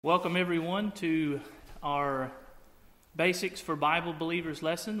Welcome everyone to our Basics for Bible Believers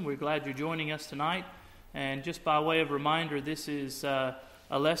lesson. We're glad you're joining us tonight. And just by way of reminder, this is a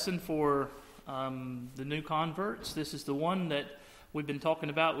lesson for the new converts. This is the one that we've been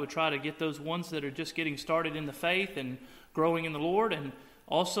talking about. We'll try to get those ones that are just getting started in the faith and growing in the Lord. And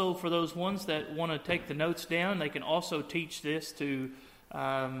also for those ones that want to take the notes down, they can also teach this to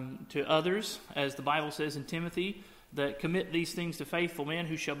others, as the Bible says in Timothy, that commit these things to faithful men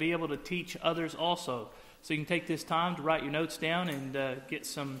who shall be able to teach others also. So you can take this time to write your notes down and get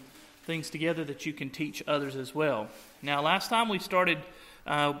some things together that you can teach others as well. Now, last time we started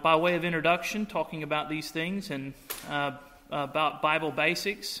by way of introduction talking about these things and about Bible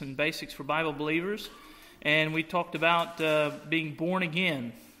basics and basics for Bible believers. And we talked about being born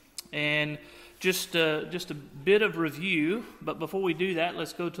again. And just a bit of review, but before we do that,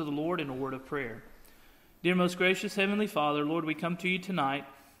 let's go to the Lord in a word of prayer. Dear most gracious Heavenly Father, Lord, we come to you tonight.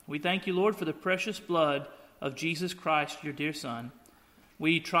 We thank you, Lord, for the precious blood of Jesus Christ, your dear Son.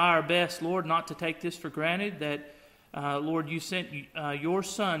 We try our best, Lord, not to take this for granted, that, Lord, you sent your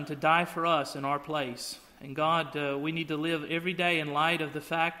Son to die for us in our place. And God, we need to live every day in light of the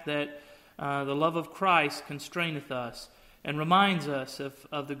fact that the love of Christ constraineth us and reminds us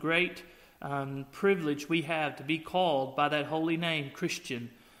of the great privilege we have to be called by that holy name, Christian.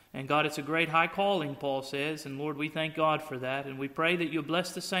 And God, it's a great high calling, Paul says, and Lord, we thank God for that. And we pray that you'll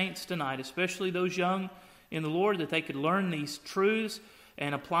bless the saints tonight, especially those young in the Lord, that they could learn these truths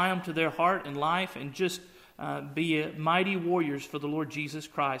and apply them to their heart and life and just be mighty warriors for the Lord Jesus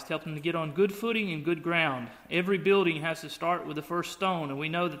Christ. Help them to get on good footing and good ground. Every building has to start with the first stone, and we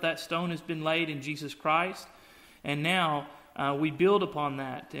know that that stone has been laid in Jesus Christ. And now we build upon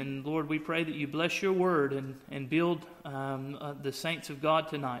that. And Lord, we pray that you bless your word and build the saints of God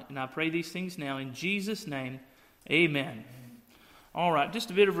tonight. And I pray these things now in Jesus' name. Amen. All right,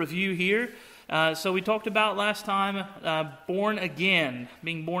 just a bit of review here. So we talked about last time born again,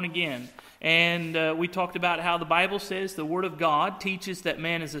 being born again. And we talked about how the Bible says the Word of God teaches that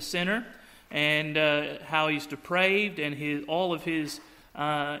man is a sinner and how he's depraved and all of his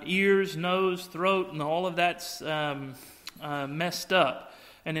ears, nose, throat, and all of that's messed up,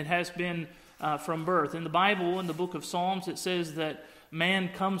 and it has been from birth. In the Bible, in the book of Psalms, it says that man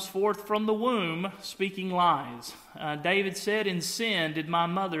comes forth from the womb speaking lies. David said, "In sin did my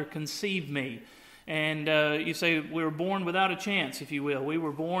mother conceive me." And you say we were born without a chance, if you will. We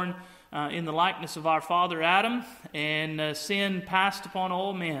were born in the likeness of our father Adam, and sin passed upon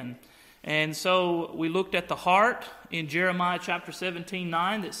all men. And so we looked at the heart in Jeremiah chapter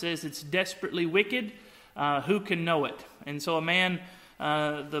 17:9 that says it's desperately wicked. Who can know it? And so a man,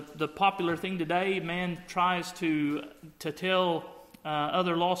 the popular thing today, man tries to tell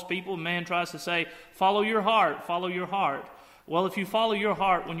other lost people, man tries to say, follow your heart, follow your heart. Well, if you follow your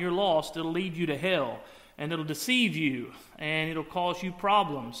heart when you're lost, it'll lead you to hell, and it'll deceive you, and it'll cause you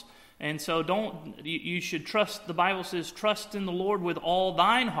problems. And so you should trust, the Bible says, trust in the Lord with all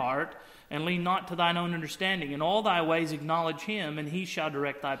thine heart, and lean not to thine own understanding. In all thy ways acknowledge him, and he shall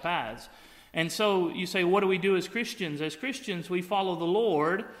direct thy paths. And so you say, what do we do as Christians? As Christians, we follow the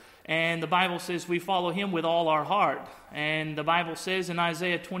Lord, and the Bible says we follow him with all our heart. And the Bible says in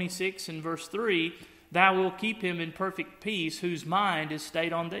Isaiah 26 and verse 3, thou wilt keep him in perfect peace, whose mind is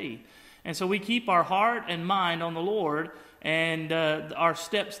stayed on thee. And so we keep our heart and mind on the Lord, and our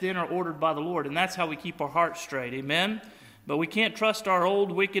steps then are ordered by the Lord. And that's how we keep our heart straight. Amen? But we can't trust our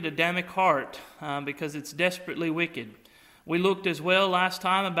old, wicked, Adamic heart because it's desperately wicked. We looked as well last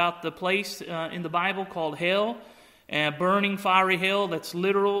time about the place in the Bible called hell, burning fiery hell. That's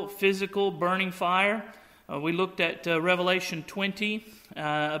literal, physical burning fire. We looked at Revelation 20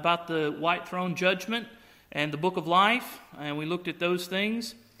 about the white throne judgment and the book of life, and we looked at those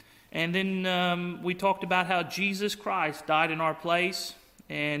things. And then we talked about how Jesus Christ died in our place.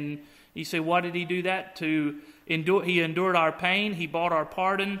 And you say, why did he do that? To endure. He endured our pain, he bought our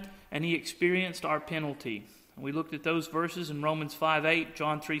pardon, and he experienced our penalty. We looked at those verses in Romans 5:8,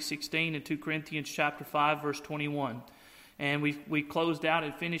 John 3:16, and 2 Corinthians chapter 5, verse 21. And we closed out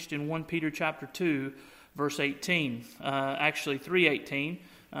and finished in 1 Peter chapter 2, verse 18. Actually 3:18,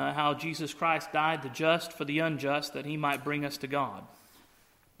 how Jesus Christ died the just for the unjust, that he might bring us to God.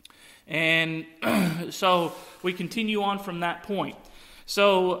 And so we continue on from that point.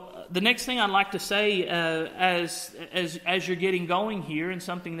 So the next thing I'd like to say as you're getting going here, and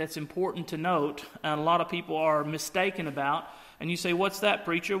something that's important to note, and a lot of people are mistaken about, and you say, what's that,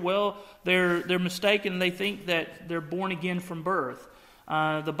 preacher? Well, they're mistaken. They think that they're born again from birth.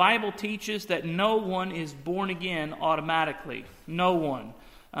 The Bible teaches that no one is born again automatically. No one.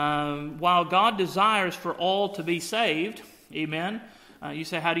 While God desires for all to be saved, amen, You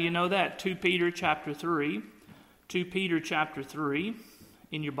say, how do you know that? 2 Peter chapter 3. 2 Peter chapter 3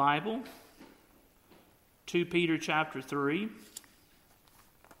 in your Bible. 2 Peter chapter 3.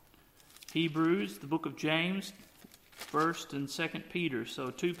 Hebrews, the book of James, 1st and 2nd Peter. So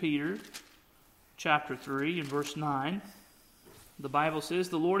 2 Peter chapter 3 and verse 9. The Bible says,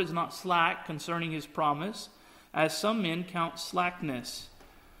 the Lord is not slack concerning his promise, as some men count slackness,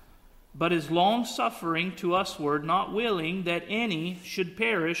 but is long-suffering to usward, not willing that any should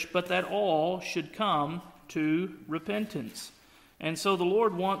perish, but that all should come to repentance. And so the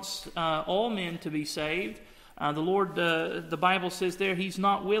Lord wants all men to be saved. The Bible says there, he's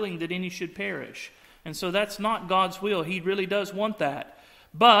not willing that any should perish. And so that's not God's will. He really does want that.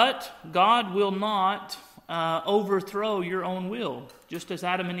 But God will not overthrow your own will. Just as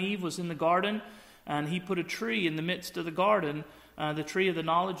Adam and Eve was in the garden, and he put a tree in the midst of the garden, the tree of the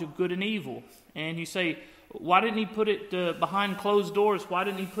knowledge of good and evil. And you say, why didn't he put it behind closed doors? Why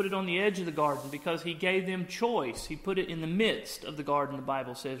didn't he put it on the edge of the garden? Because he gave them choice. He put it in the midst of the garden, the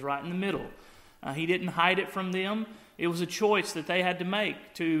Bible says, right in the middle. He didn't hide it from them. It was a choice that they had to make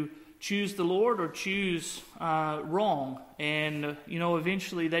to choose the Lord or choose wrong. And,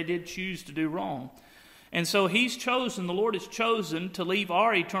 eventually they did choose to do wrong. And so the Lord has chosen to leave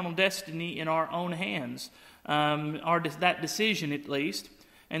our eternal destiny in our own hands. That decision at least.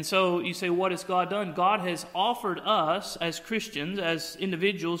 And so you say, what has God done? God has offered us as Christians, as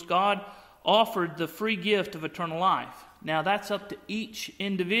individuals, God offered the free gift of eternal life. Now that's up to each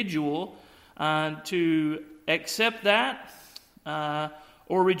individual to accept that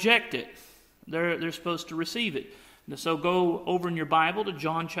or reject it. They're supposed to receive it. So go over in your Bible to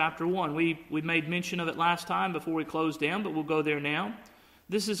John chapter 1. We made mention of it last time before we closed down, but we'll go there now.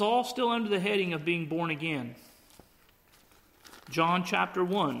 This is all still under the heading of being born again. John chapter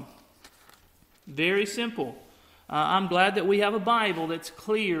 1. Very simple. I'm glad that we have a Bible that's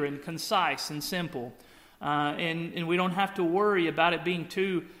clear and concise and simple. And we don't have to worry about it being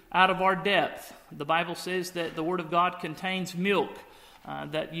too out of our depth. The Bible says that the Word of God contains milk,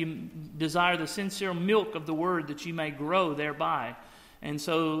 that you desire the sincere milk of the Word that you may grow thereby. And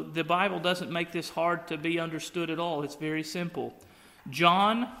so the Bible doesn't make this hard to be understood at all. It's very simple.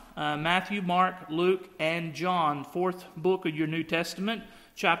 John, Matthew, Mark, Luke, and John, fourth book of your New Testament,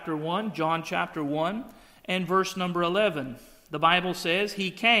 chapter 1, John chapter 1, and verse number 11. The Bible says, he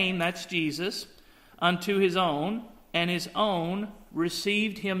came, that's Jesus, unto his own, and his own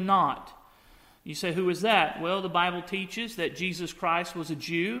received him not. You say, who is that? Well, the Bible teaches that Jesus Christ was a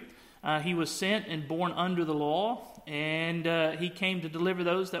Jew. He was sent and born under the law, and he came to deliver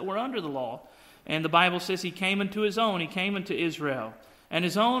those that were under the law. And the Bible says he came unto his own, he came unto Israel, and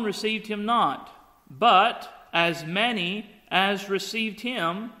his own received him not. But as many as received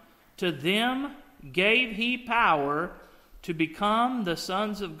him, to them gave he power to become the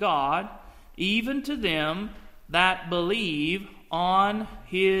sons of God, even to them that believe on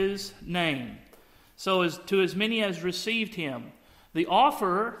his name. So to as many as received him. The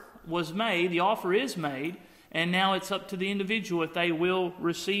offer was made, the offer is made, and now it's up to the individual if they will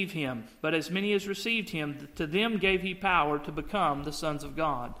receive him. But as many as received him, to them gave he power to become the sons of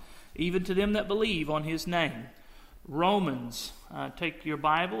God, even to them that believe on his name. Romans. Take your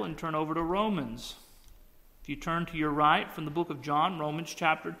Bible and turn over to Romans. If you turn to your right from the book of John, Romans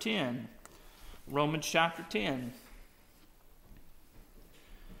chapter 10. Romans chapter 10.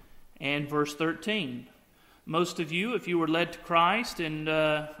 And verse 13. Most of you, if you were led to Christ, and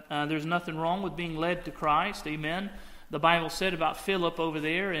there's nothing wrong with being led to Christ, amen. The Bible said about Philip over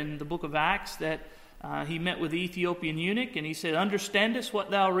there in the book of Acts that he met with the Ethiopian eunuch, and he said, understandest what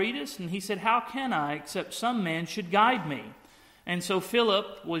thou readest? And he said, how can I, except some man should guide me? And so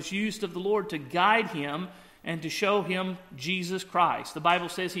Philip was used of the Lord to guide him and to show him Jesus Christ. The Bible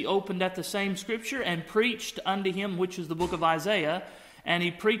says he opened at the same scripture and preached unto him, which is the book of Isaiah, and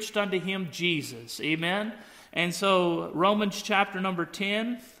he preached unto him Jesus. Amen? And so Romans chapter number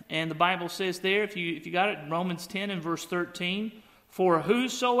 10, and the Bible says there, if you got it, Romans 10 and verse 13, for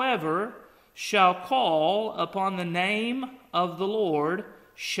whosoever shall call upon the name of the Lord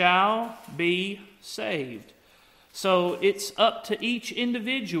shall be saved. So it's up to each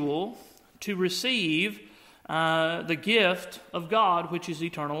individual to receive the gift of God, which is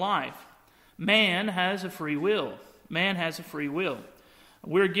eternal life. Man has a free will. Man has a free will.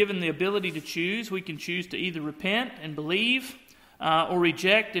 We're given the ability to choose. We can choose to either repent and believe or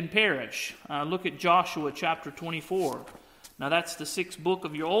reject and perish. Look at Joshua chapter 24. Now that's the 6th book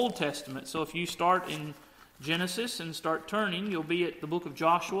of your Old Testament. So if you start in Genesis and start turning, you'll be at the book of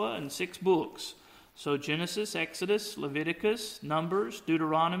Joshua and 6 books. So Genesis, Exodus, Leviticus, Numbers,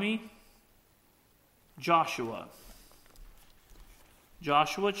 Deuteronomy, Joshua.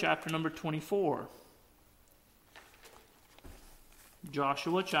 Joshua chapter number 24.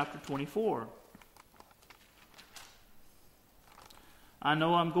 Joshua chapter 24. I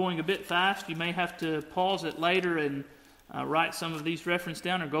know I'm going a bit fast. You may have to pause it later and write some of these references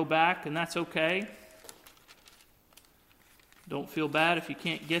down or go back, and that's okay. Don't feel bad if you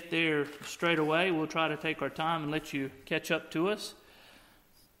can't get there straight away. We'll try to take our time and let you catch up to us.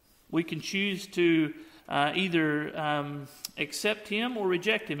 We can choose to either accept him or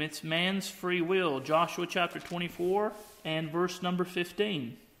reject him. It's man's free will. Joshua chapter 24 and verse number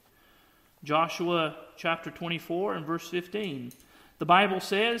 15. Joshua chapter 24 and verse 15. The Bible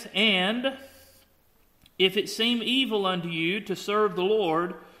says, "And if it seem evil unto you to serve the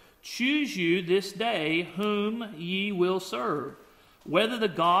Lord, choose you this day whom ye will serve, whether the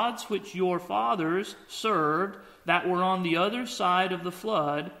gods which your fathers served that were on the other side of the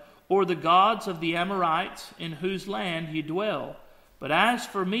flood, or the gods of the Amorites in whose land ye dwell. But as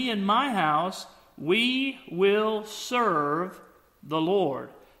for me and my house, we will serve the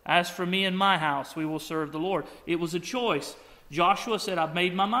Lord." As for me and my house, we will serve the Lord. It was a choice. Joshua said, "I've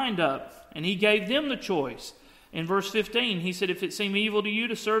made my mind up." And he gave them the choice. In verse 15, he said, "If it seem evil to you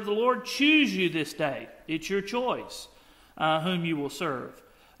to serve the Lord, choose you this day." It's your choice whom you will serve.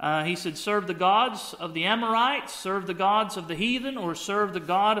 He said, serve the gods of the Amorites, serve the gods of the heathen, or serve the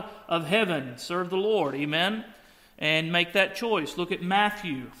God of heaven. Serve the Lord. Amen? And make that choice. Look at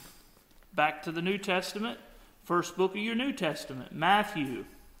Matthew. Back to the New Testament. First book of your New Testament. Matthew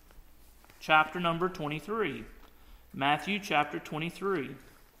chapter number 23. Matthew chapter 23.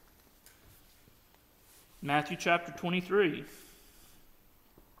 Matthew chapter 23.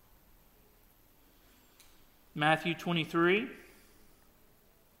 Matthew 23.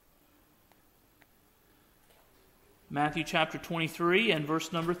 Matthew chapter 23 and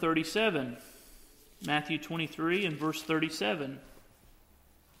verse number 37. Matthew 23 and verse 37.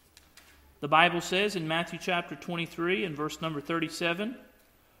 The Bible says in Matthew chapter 23 and verse number 37,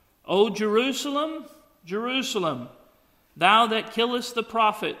 "O Jerusalem, Jerusalem, thou that killest the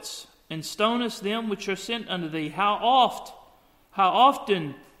prophets, and stonest them which are sent unto thee, how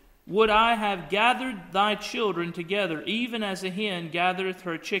often would I have gathered thy children together, even as a hen gathereth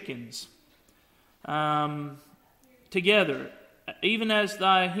her chickens together, even as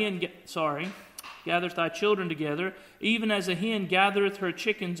thy hen gathereth thy children together, even as a hen gathereth her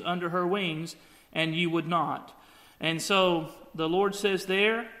chickens under her wings, and ye would not." And so the Lord says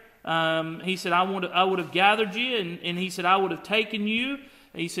there, he said, I would have gathered you, and he said, I would have taken you.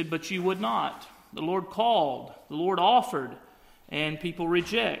 He said, but you would not. The Lord called, the Lord offered, and people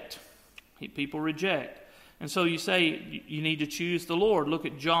reject. People reject. And so you say, you need to choose the Lord. Look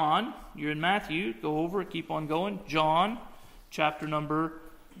at John. You're in Matthew. Go over, keep on going. John, chapter number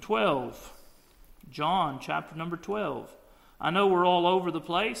 12. John, chapter number 12. I know we're all over the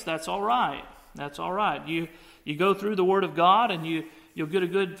place. That's all right. That's all right. You go through the Word of God, and you'll get a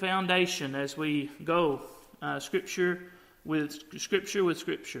good foundation as we go Scripture with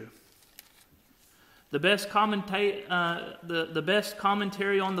Scripture. The best commentary on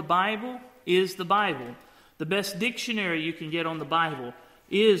the Bible is the Bible. The best dictionary you can get on the Bible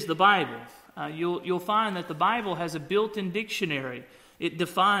is the Bible. You'll find that the Bible has a built-in dictionary. It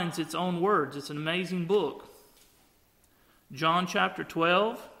defines its own words. It's an amazing book. John chapter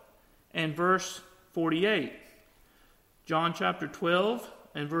 12 and verse 48. John chapter 12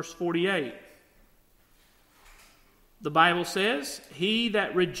 and verse 48. The Bible says, "He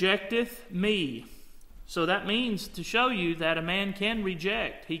that rejecteth me." So that means to show you that a man can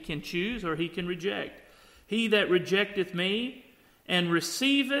reject. He can choose or he can reject. "He that rejecteth me and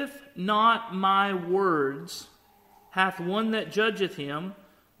receiveth not my words hath one that judgeth him.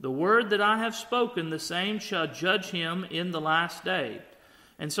 The word that I have spoken, the same shall judge him in the last day."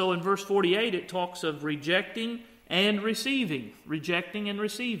 And so in verse 48 it talks of rejecting and receiving. Rejecting and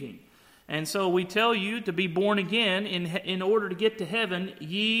receiving. And so we tell you to be born again in order to get to heaven,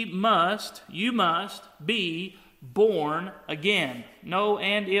 you must be born again. No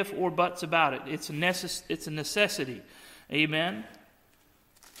and if or buts about it. It's a necessity. Amen.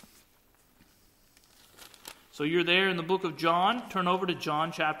 So you're there in the book of John. Turn over to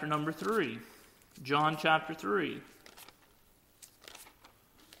John chapter number 3. John chapter 3.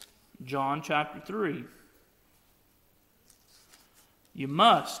 John chapter 3. You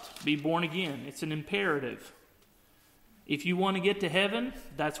must be born again. It's an imperative. If you want to get to heaven,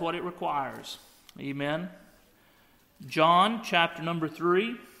 that's what it requires. Amen. John chapter number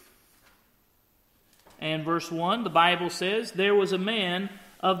 3 and verse 1, the Bible says, "There was a man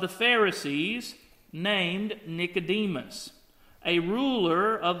of the Pharisees named Nicodemus, a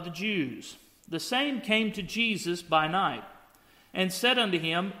ruler of the Jews. The same came to Jesus by night, and said unto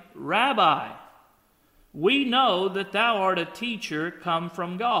him, Rabbi, we know that thou art a teacher come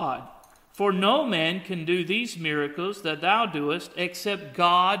from God. For no man can do these miracles that thou doest, except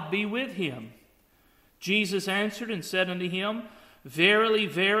God be with him. Jesus answered and said unto him, Verily,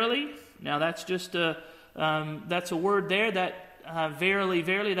 verily. Now that's just that's a word there. That verily,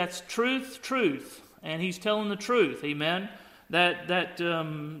 verily. That's truth, truth. And he's telling the truth. Amen.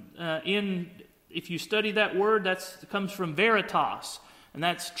 If you study that word, that comes from veritas, and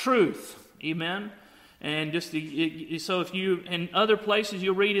that's truth. Amen. And so if you, in other places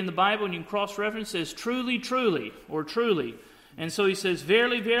you'll read in the Bible and you can cross-reference, it says truly, truly, or truly. And so he says,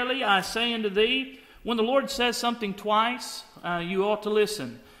 Verily, verily, I say unto thee. When the Lord says something twice, you ought to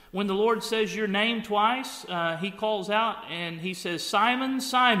listen. When the Lord says your name twice, he calls out and he says, Simon,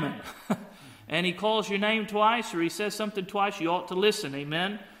 Simon. And he calls your name twice, or he says something twice, you ought to listen.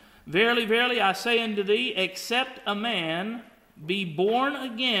 Amen. Verily, verily, I say unto thee, except a man be born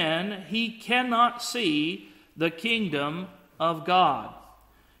again, he cannot see the kingdom of God.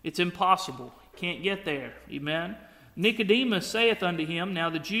 It's impossible. Can't get there. Amen. Nicodemus saith unto him, now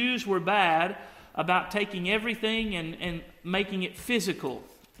the Jews were bad about taking everything and making it physical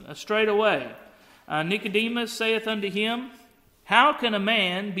straight away. Nicodemus saith unto him, how can a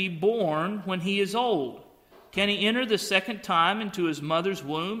man be born when he is old? Can he enter the second time into his mother's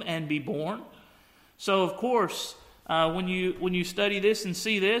womb and be born? So, of course, when you study this and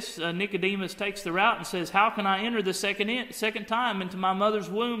see this, Nicodemus takes the route and says, how can I enter the second time into my mother's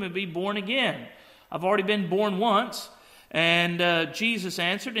womb and be born again? I've already been born once. And Jesus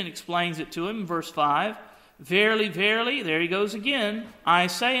answered and explains it to him in verse 5. Verily, verily, there he goes again, I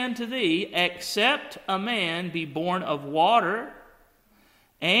say unto thee, except a man be born of water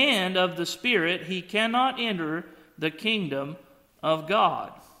and of the Spirit, he cannot enter the kingdom of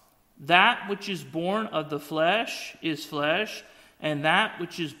God. That which is born of the flesh is flesh, and that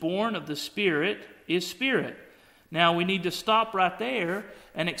which is born of the Spirit is spirit. Now we need to stop right there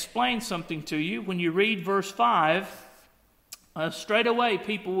and explain something to you. When you read verse 5, straight away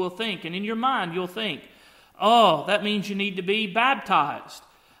people will think, and in your mind you'll think, oh, that means you need to be baptized,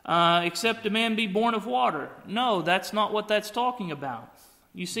 except a man be born of water. No, that's not what that's talking about.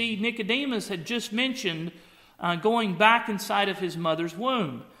 You see, Nicodemus had just mentioned going back inside of his mother's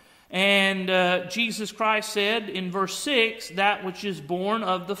womb. And Jesus Christ said in verse 6, that which is born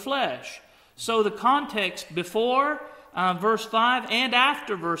of the flesh. So the context before verse 5 and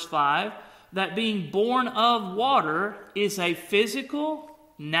after verse 5, that being born of water is a physical,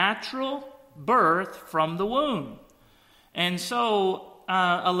 natural birth from the womb. And so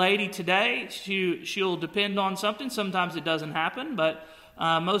a lady today, she'll depend on something. Sometimes it doesn't happen, but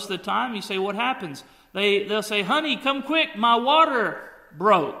most of the time you say, what happens? They'll say, honey, come quick, my water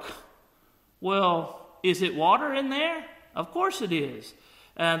broke. Well, is it water in there? Of course it is.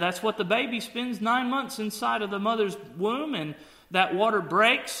 That's what the baby spends 9 months inside of the mother's womb, and that water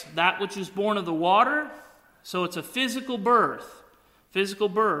breaks, that which is born of the water. So it's a physical birth. Physical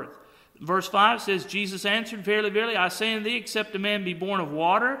birth. Verse 5 says, Jesus answered, Verily, verily, I say unto thee, except a man be born of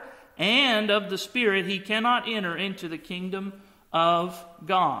water and of the Spirit, he cannot enter into the kingdom of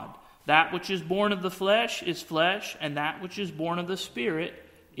God. That which is born of the flesh is flesh, and that which is born of the Spirit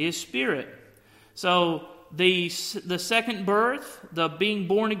is spirit. So the second birth, the being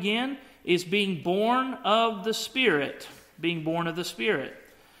born again, is being born of the Spirit. Being born of the Spirit.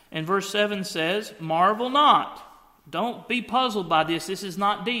 And verse 7 says, marvel not. Don't be puzzled by this. This is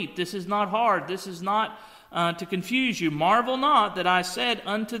not deep. This is not hard. This is not to confuse you. Marvel not that I said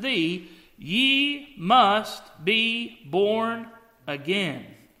unto thee, ye must be born again.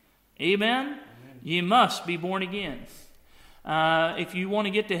 Amen? Amen. Ye must be born again. If you want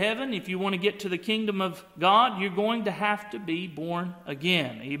to get to heaven, if you want to get to the kingdom of God, you're going to have to be born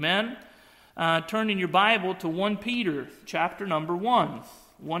again. Amen? Turn in your Bible to 1 Peter chapter number 1.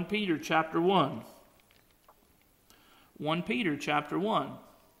 1 Peter chapter 1. 1 Peter chapter 1.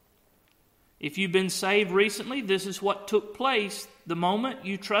 If you've been saved recently, this is what took place the moment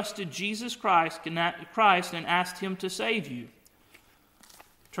you trusted Jesus Christ and asked Him to save you.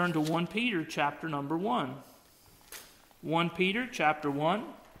 Turn to 1 Peter chapter number 1. 1 Peter chapter 1.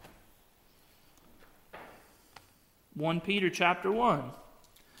 1 Peter chapter 1.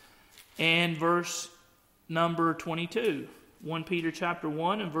 And verse number 22. 1 Peter chapter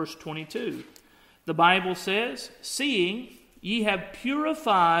 1 and verse 22. The Bible says, seeing ye have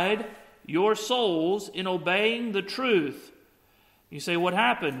purified your souls in obeying the truth. You say, what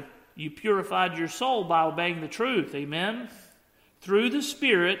happened? You purified your soul by obeying the truth. Amen? Through the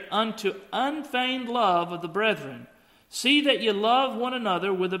Spirit unto unfeigned love of the brethren. See that ye love one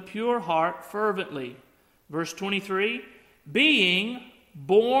another with a pure heart fervently. Verse 23, being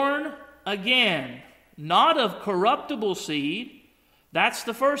born again, not of corruptible seed. That's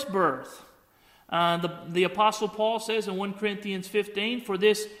the first birth. The Apostle Paul says in 1 Corinthians 15, for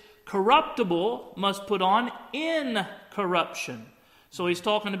this corruptible must put on incorruption. So he's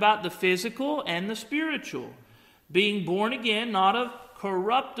talking about the physical and the spiritual. Being born again, not of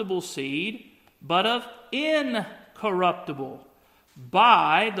corruptible seed, but of incorruptible,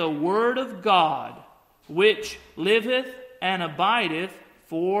 by the word of God, which liveth and abideth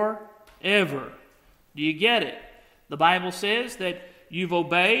forever. Do you get it? The Bible says that you've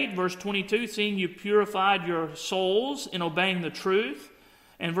obeyed, verse 22, seeing you purified your souls in obeying the truth.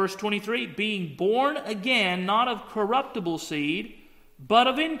 And verse 23, being born again, not of corruptible seed, but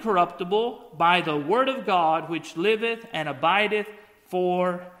of incorruptible, by the word of God, which liveth and abideth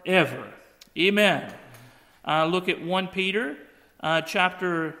forever. Amen. Look at 1 Peter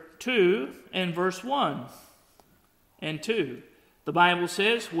chapter 2 and verse 1 and 2. The Bible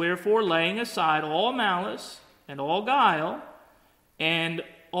says, wherefore laying aside all malice and all guile and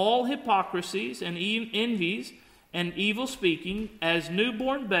all hypocrisies and envies and evil speaking, as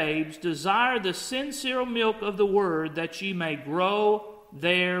newborn babes, desire the sincere milk of the word, that ye may grow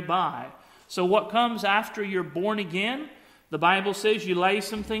thereby. So what comes after you're born again? The Bible says you lay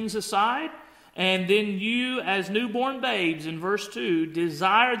some things aside, and then you, as newborn babes, in verse 2,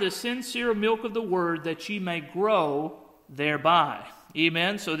 desire the sincere milk of the word, that ye may grow thereby.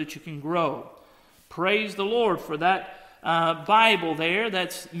 Amen? So that you can grow. Praise the Lord for that Bible there.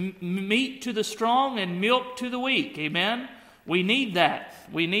 That's meat to the strong and milk to the weak. Amen? We need that.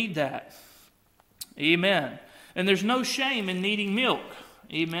 We need that. Amen. And there's no shame in needing milk.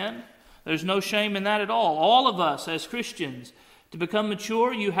 Amen? There's no shame in that at all. All of us as Christians, to become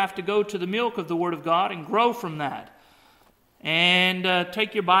mature, you have to go to the milk of the Word of God and grow from that. And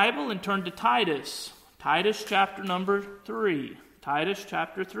take your Bible and turn to Titus. Titus chapter number 3. Titus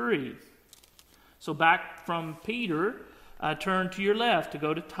chapter 3. So back from Peter, turn to your left to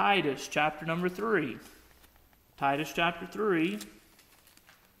go to Titus chapter number 3. Titus chapter 3.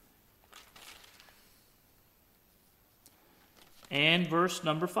 And verse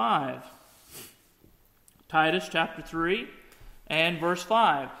number 5. Titus chapter 3 and verse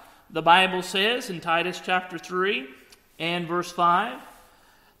 5. The Bible says in Titus chapter 3 and verse 5,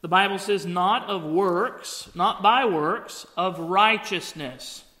 the Bible says, not of works, not by works, of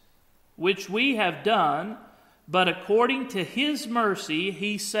righteousness, which we have done, but according to His mercy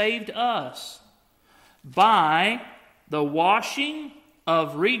He saved us, by the washing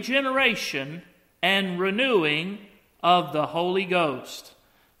of regeneration and renewing of the Holy Ghost.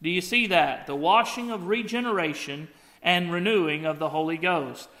 Do you see that? The washing of regeneration and renewing of the Holy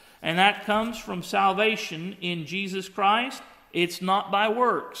Ghost. And that comes from salvation in Jesus Christ. It's not by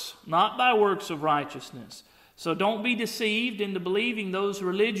works, not by works of righteousness. So don't be deceived into believing those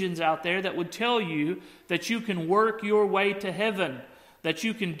religions out there that would tell you that you can work your way to heaven, that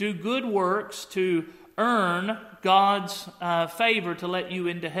you can do good works to earn God's favor to let you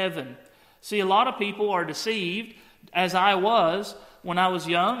into heaven. See, a lot of people are deceived, as I was when I was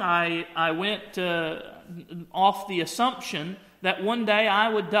young. I went off the assumption that one day I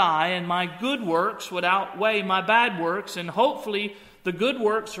would die and my good works would outweigh my bad works, and hopefully the good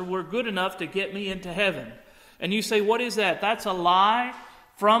works were good enough to get me into heaven. And you say, what is that? That's a lie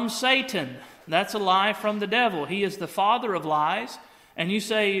from Satan. That's a lie from the devil. He is the father of lies. And you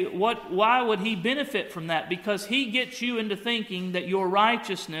say, why would he benefit from that? Because he gets you into thinking that your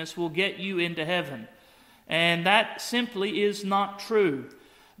righteousness will get you into heaven. And that simply is not true.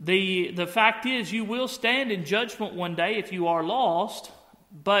 The fact is, you will stand in judgment one day if you are lost,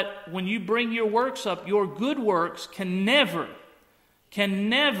 but when you bring your works up, your good works can never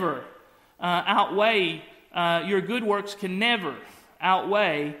outweigh, your good works can never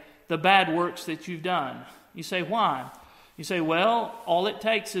outweigh the bad works that you've done. You say, why? You say, well, all it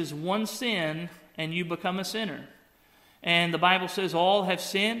takes is one sin and you become a sinner. And the Bible says all have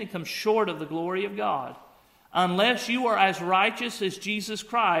sinned and come short of the glory of God. Unless you are as righteous as Jesus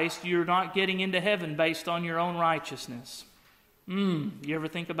Christ, you're not getting into heaven based on your own righteousness. You ever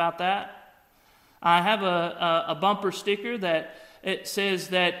think about that? I have a bumper sticker that it says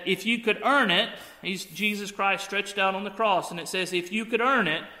that if you could earn it, Jesus Christ stretched out on the cross, and it says, if you could earn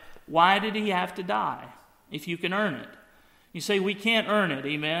it, why did He have to die? If you can earn it. You say, we can't earn it,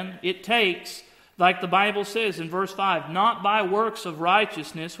 amen? It takes, like the Bible says in verse 5, not by works of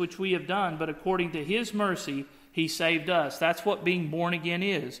righteousness which we have done, but according to His mercy He saved us. That's what being born again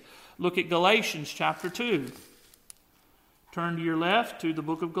is. Look at Galatians chapter 2. Turn to your left to the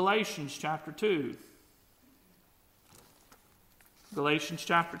book of Galatians chapter 2. Galatians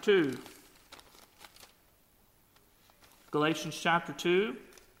chapter 2. Galatians chapter 2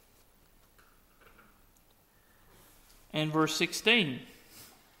 and verse 16.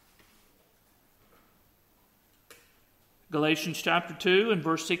 Galatians chapter 2 and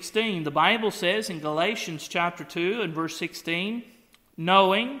verse 16. The Bible says in Galatians chapter 2 and verse 16,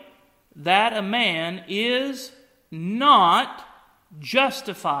 knowing that a man is not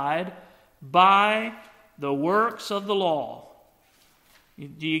justified by the works of the law.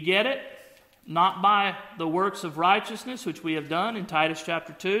 Do you get it? Not by the works of righteousness, which we have done in Titus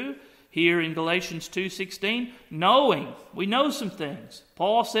chapter 2. Here in Galatians 2:16, knowing, we know some things.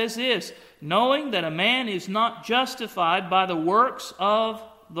 Paul says this, knowing that a man is not justified by the works of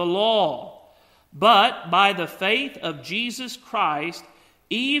the law, but by the faith of Jesus Christ,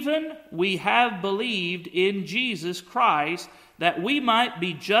 even we have believed in Jesus Christ, that we might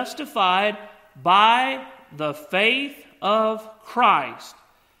be justified by the faith of Christ,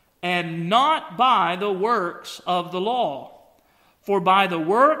 and not by the works of the law. For by the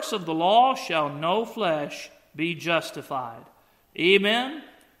works of the law shall no flesh be justified. Amen?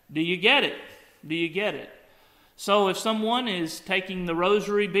 Do you get it? Do you get it? So if someone is taking the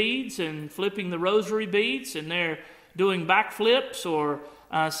rosary beads and flipping the rosary beads, and they're doing backflips or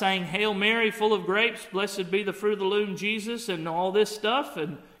saying, Hail Mary, full of grapes, blessed be the fruit of the womb, Jesus, and all this stuff,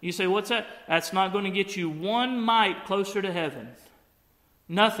 and you say, what's that? That's not going to get you one mite closer to heaven.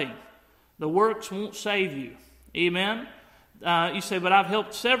 Nothing. The works won't save you. Amen? You say, but I've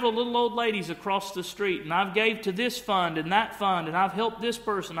helped several little old ladies across the street, and I've gave to this fund, and I've helped this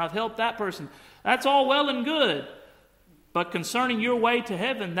person, I've helped that person. That's all well and good. But concerning your way to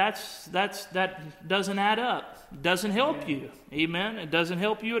heaven, that doesn't add up. It doesn't help you. Amen? It doesn't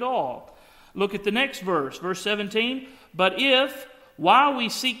help you at all. Look at the next verse, verse 17. But if, while we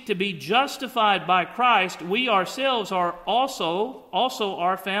seek to be justified by Christ, we ourselves are also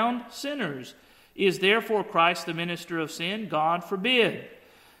are found sinners, is therefore Christ the minister of sin? God forbid.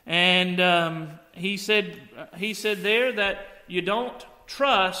 And he said there that you don't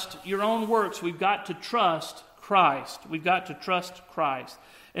trust your own works. We've got to trust Christ. We've got to trust Christ.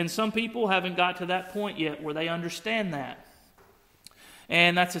 And some people haven't got to that point yet where they understand that.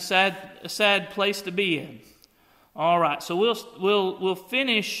 And that's a sad place to be in. All right, so we'll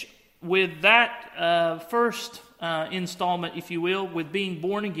finish with that first installment, if you will, with being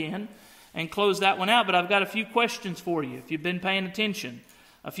born again, and close that one out. But I've got a few questions for you, if you've been paying attention.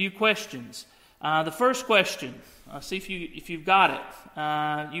 A few questions. The first question, see if you've got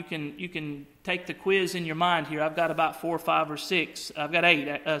it. You can take the quiz in your mind here. I've got about 4, 5, or 6. I've got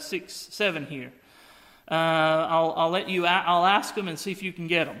 8, 6, 7 here. I'll ask them and see if you can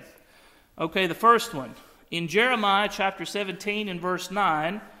get them. Okay, the first one. In Jeremiah chapter 17 and verse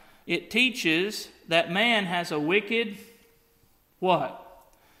 9, it teaches that man has a wicked what?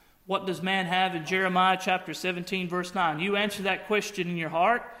 What does man have in Jeremiah chapter 17 verse 9? You answer that question in your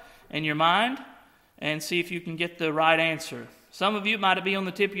heart and your mind and see if you can get the right answer. Some of you, it might be on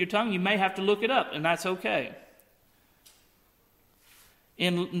the tip of your tongue. You may have to look it up, and that's okay.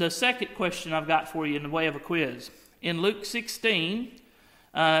 In the second question I've got for you in the way of a quiz, in Luke 16,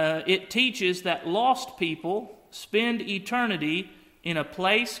 it teaches that lost people spend eternity in a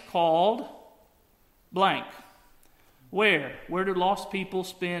place called blank. Where? Where do lost people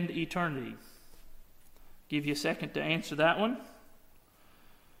spend eternity? Give you a second to answer that one.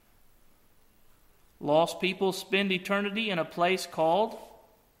 Lost people spend eternity in a place called...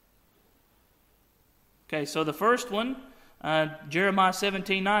 Okay, so the first one, Jeremiah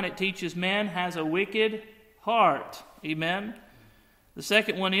 17:9, it teaches man has a wicked heart. Amen. The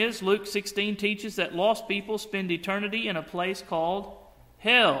second one is Luke 16 teaches that lost people spend eternity in a place called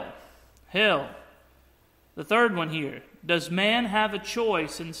hell. Hell. The third one here, does man have a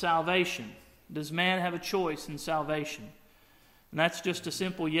choice in salvation? Does man have a choice in salvation? And that's just a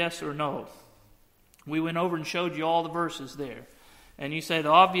simple yes or no. We went over and showed you all the verses there. And you say the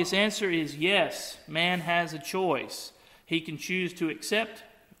obvious answer is yes, man has a choice. He can choose to accept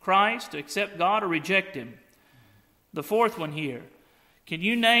Christ, to accept God, or reject Him. The fourth one here, can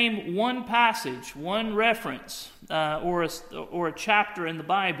you name one passage, one reference, or a chapter in the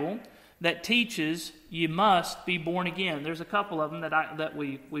Bible that teaches you must be born again? There's a couple of them that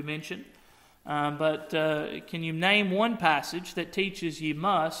we mentioned. But can you name one passage that teaches you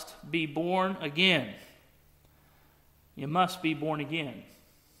must be born again? You must be born again.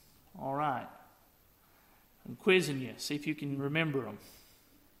 All right. I'm quizzing you. See if you can remember them.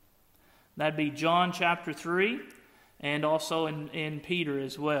 That'd be John chapter 3 and also in Peter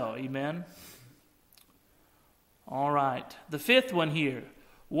as well. Amen. All right. The fifth one here.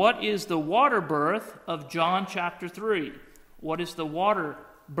 What is the water birth of John chapter 3? What is the water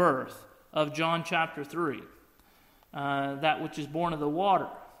birth of John chapter 3? that which is born of the water.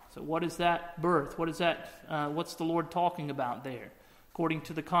 So what is that birth? What's the Lord talking about there, according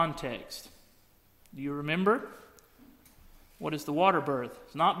to the context? Do you remember? What is the water birth?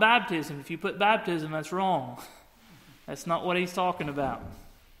 It's not baptism. If you put baptism, that's wrong. That's not what he's talking about.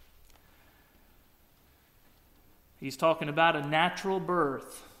 He's talking about a natural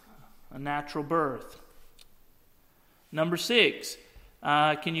birth. A natural birth. Number 6.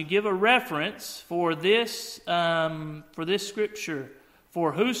 Can you give a reference for this scripture?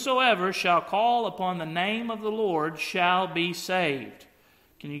 For whosoever shall call upon the name of the Lord shall be saved.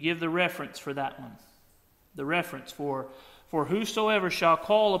 Can you give the reference for that one? The reference for whosoever shall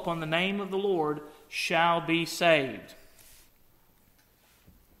call upon the name of the Lord shall be saved.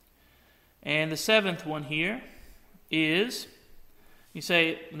 And the 7th one here is, you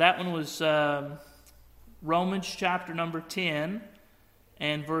say that one was Romans chapter number 10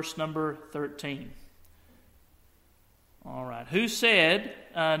 and verse number 13. All right. Who said,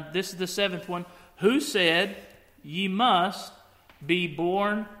 this is the 7th one, who said, ye must be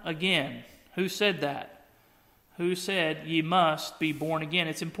born again? Who said that? Who said, ye must be born again?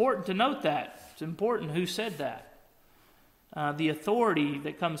 It's important to note that. It's important who said that. The authority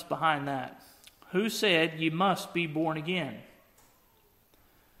that comes behind that. Who said, ye must be born again?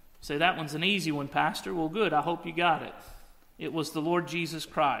 Say, that one's an easy one, Pastor. Well, good. I hope you got it. It was the Lord Jesus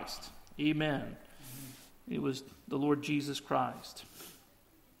Christ. Amen. It was the Lord Jesus Christ.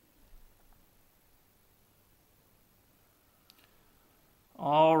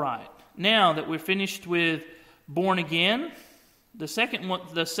 All right. Now that we're finished with born again, the second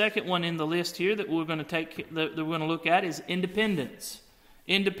one in the list here that we're going to look at is independence.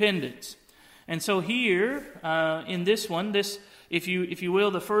 Independence. And so here in this one, if you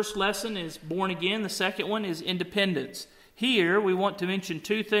will, the first lesson is born again. The second one is independence. Here we want to mention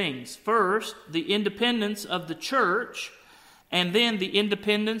two things. First, the independence of the church, and then the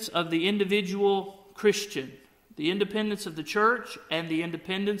independence of the individual Christian. The independence of the church and the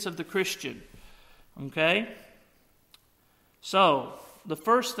independence of the Christian. Okay? So, the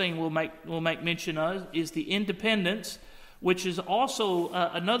first thing we'll make mention of is the independence, which is also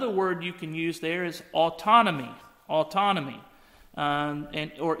another word you can use there is autonomy. Autonomy.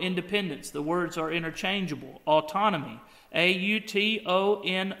 Or independence. The words are interchangeable. Autonomy. Autonomy.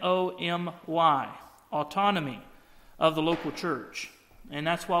 Autonomy of the local church. And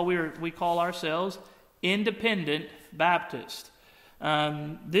that's why we call ourselves Independent Baptist.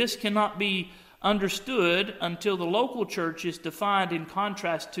 This cannot be understood until the local church is defined in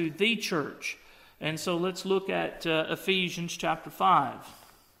contrast to the church. And so let's look at Ephesians chapter 5.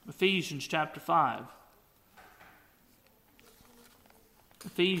 Ephesians chapter 5.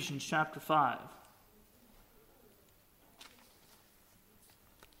 Ephesians chapter 5.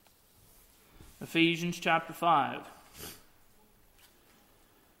 Ephesians chapter 5.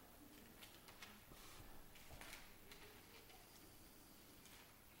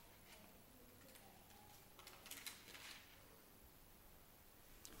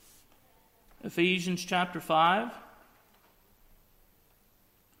 Ephesians chapter 5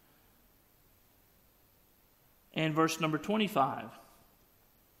 and verse number 25.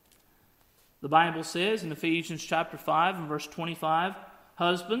 The Bible says in Ephesians chapter 5 and verse 25,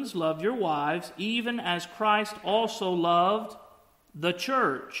 husbands, love your wives, even as Christ also loved the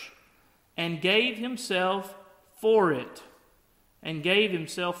church and gave himself for it. And gave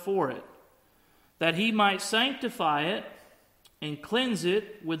himself for it, that he might sanctify it and cleanse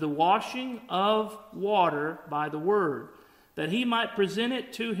it with the washing of water by the word, that he might present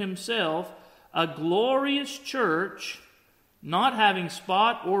it to himself a glorious church, not having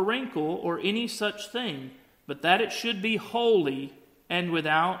spot or wrinkle or any such thing, but that it should be holy and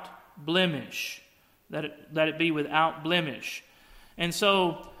without blemish. That it be without blemish. And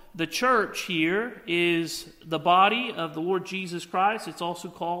so the church here is the body of the Lord Jesus Christ. It's also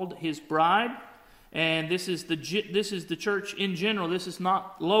called his bride. And this is the church in general. This is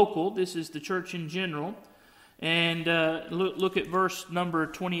not local. This is the church in general. And look at verse number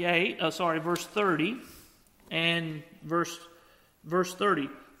 30 and verse 30.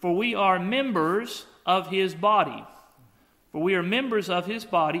 For we are members of his body. For we are members of his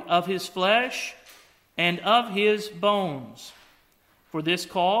body, of his flesh, and of his bones. For this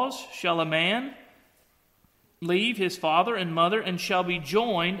cause shall a man leave his father and mother, and shall be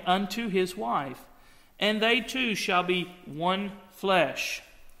joined unto his wife, and they two shall be one flesh.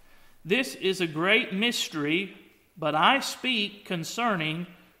 This is a great mystery, but I speak concerning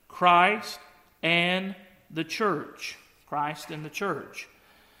Christ and the church. Christ and the church.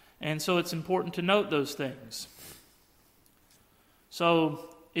 And so it's important to note those things.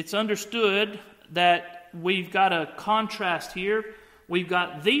 So it's understood that we've got a contrast here. We've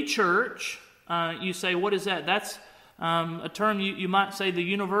got the church. You say, what is that? That's a term you might say the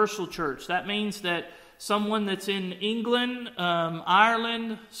universal church. That means that someone that's in England,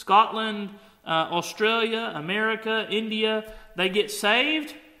 Ireland, Scotland, Australia, America, India, they get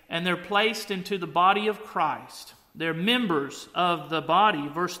saved and they're placed into the body of Christ. They're members of the body.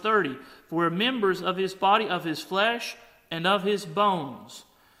 Verse 30, for we're members of his body, of his flesh, and of his bones.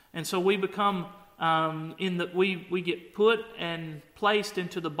 And so we become, we get put and placed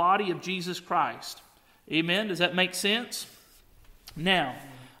into the body of Jesus Christ. Amen? Does that make sense? Now,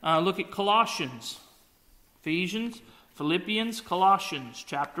 look at Colossians. Ephesians, Philippians, Colossians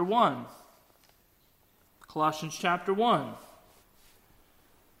chapter 1. Colossians chapter 1.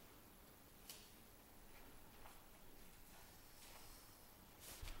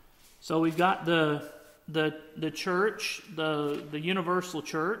 So we've got the church, the universal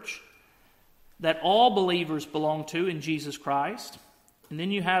church that all believers belong to in Jesus Christ. And then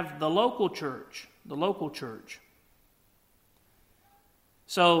you have the local church,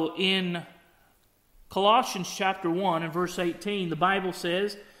 So in Colossians chapter 1 and verse 18, the Bible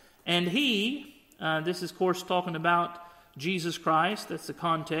says, and he, this is of course talking about Jesus Christ, that's the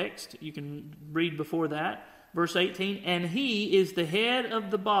context, you can read before that, verse 18, and he is the head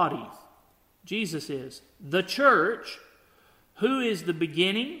of the body, Jesus is, the church, who is the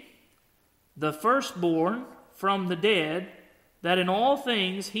beginning, the firstborn from the dead, that in all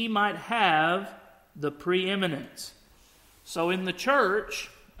things he might have the preeminence. So in the church,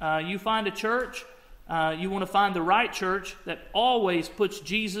 you find a church, you want to find the right church that always puts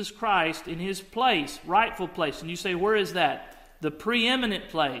Jesus Christ in his place, rightful place. And you say, where is that? The preeminent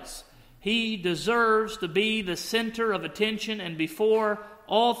place. He deserves to be the center of attention and before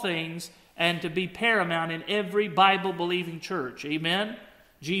all things and to be paramount in every Bible-believing church. Amen?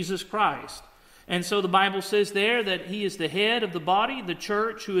 Jesus Christ. And so the Bible says there that he is the head of the body, the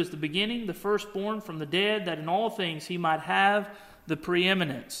church, who is the beginning, the firstborn from the dead, that in all things he might have the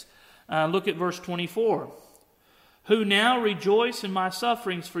preeminence. Look at verse 24. Who now rejoice in my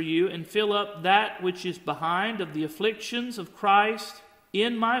sufferings for you and fill up that which is behind of the afflictions of Christ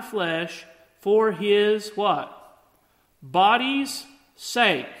in my flesh for his what? Body's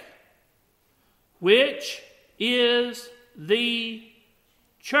sake, which is the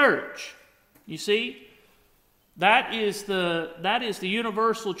church. You see, that is the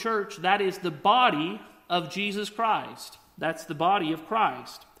universal church. That is the body of Jesus Christ. That's the body of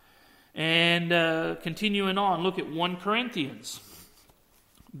Christ. And continuing on, look at 1 Corinthians.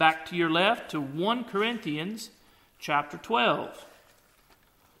 Back to your left to 1 Corinthians chapter 12.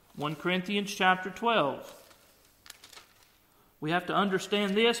 1 Corinthians chapter 12. We have to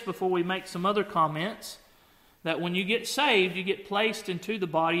understand this before we make some other comments, that when you get saved, you get placed into the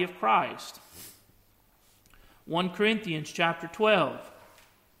body of Christ. 1 Corinthians chapter 12.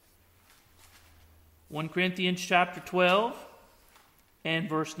 1 Corinthians chapter 12 and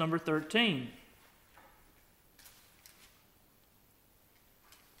verse number 13.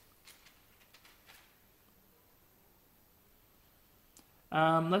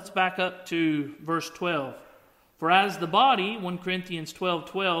 Let's back up to verse 12. For as the body, 1 Corinthians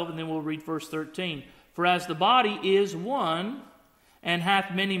 12:12, and then we'll read verse 13. For as the body is one, and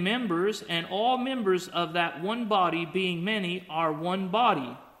hath many members, and all members of that one body, being many, are one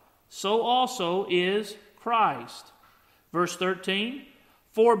body, so also is Christ. Verse 13,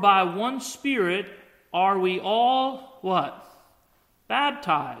 for by one Spirit are we all, what?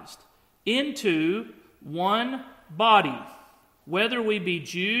 Baptized into one body, whether we be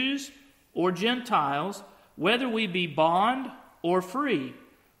Jews or Gentiles, whether we be bond or free,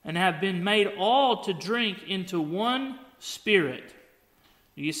 and have been made all to drink into one Spirit.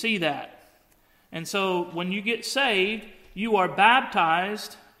 Do you see that? And so when you get saved, you are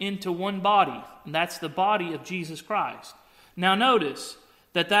baptized into one body, and that's the body of Jesus Christ. Now notice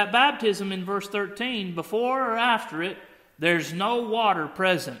that baptism in verse 13, before or after it, there's no water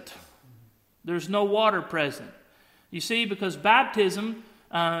present. There's no water present. You see, because baptism,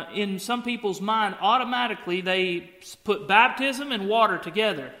 in some people's mind, automatically they put baptism and water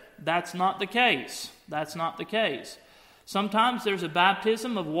together. That's not the case. That's not the case. Sometimes there's a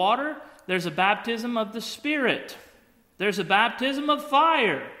baptism of water. There's a baptism of the Spirit. There's a baptism of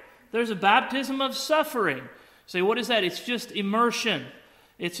fire. There's a baptism of suffering. Say, what is that? It's just immersion.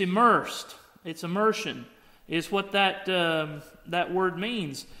 It's immersed. It's immersion is what that word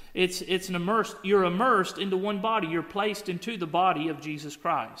means. It's an immersed. You're immersed into one body. You're placed into the body of Jesus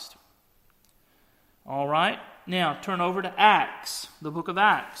Christ. All right. Now turn over to Acts, the book of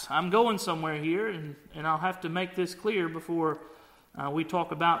Acts. I'm going somewhere here, and I'll have to make this clear before we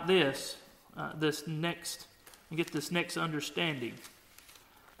talk about this. this next understanding.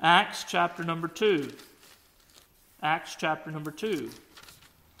 Acts chapter number 2. Acts chapter number 2.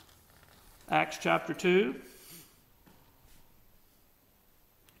 Acts chapter 2.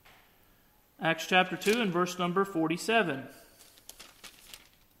 Acts chapter 2 and verse number 47.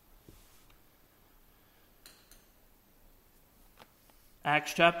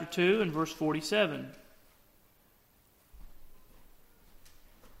 Acts chapter 2 and verse 47.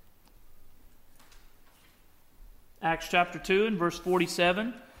 Acts chapter 2 and verse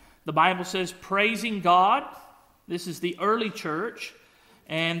 47. The Bible says, praising God. This is the early church,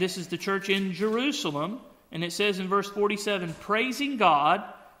 and this is the church in Jerusalem. And it says in verse 47, praising God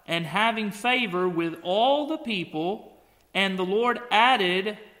and having favor with all the people, and the Lord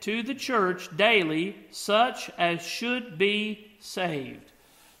added to the church daily such as should be saved.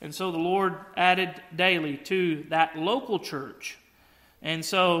 And so the Lord added daily to that local church. And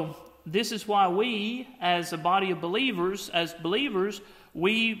so this is why we, as a body of believers,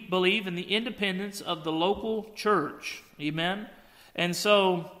 we believe in the independence of the local church. Amen? And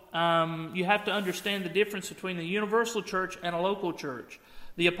so you have to understand the difference between the universal church and a local church.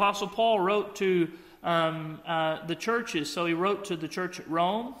 The Apostle Paul wrote to the churches. So he wrote to the church at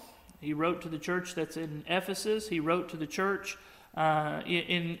Rome. He wrote to the church that's in Ephesus. He wrote to the church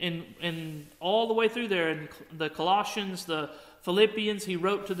in all the way through there, in the Colossians, the Philippians. He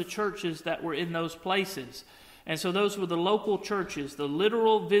wrote to the churches that were in those places. And so those were the local churches, the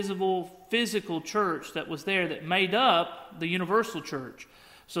literal, visible, physical church that was there that made up the universal church.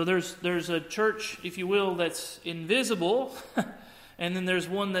 So there's a church, if you will, that's invisible, and then there's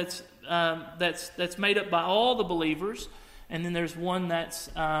one that's made up by all the believers, and then there's one that's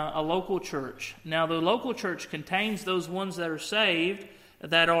a local church. Now the local church contains those ones that are saved,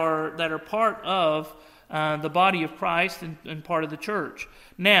 that are part of the body of Christ and part of the church.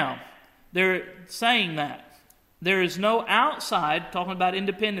 Now they're saying that there is no outside, talking about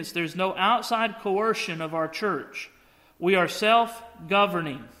independence, there's no outside coercion of our church. We are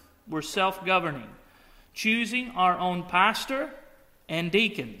self-governing. We're self-governing. Choosing our own pastor and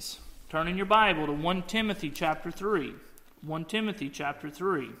deacons. Turn in your Bible to 1 Timothy chapter 3. 1 Timothy chapter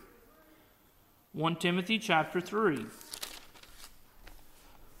 3. 1 Timothy chapter 3.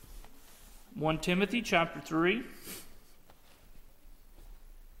 1 Timothy chapter 3.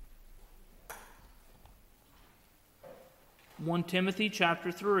 1 Timothy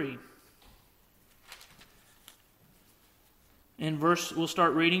chapter 3. We'll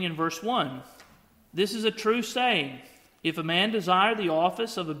start reading in verse 1. This is a true saying. If a man desire the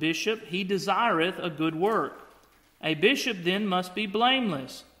office of a bishop, he desireth a good work. A bishop then must be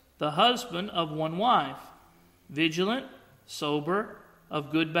blameless, the husband of one wife, vigilant, sober,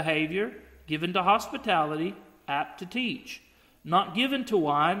 of good behavior, given to hospitality, apt to teach, not given to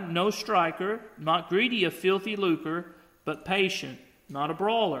wine, no striker, not greedy of filthy lucre, but patient, not a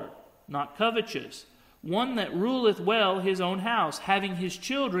brawler, not covetous, one that ruleth well his own house, having his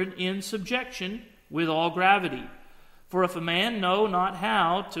children in subjection with all gravity. For if a man know not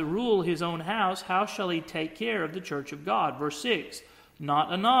how to rule his own house, how shall he take care of the church of God? Verse 6,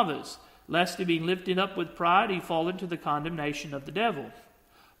 not a novice, lest he be lifted up with pride, he fall into the condemnation of the devil.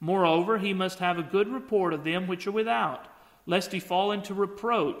 Moreover, he must have a good report of them which are without, lest he fall into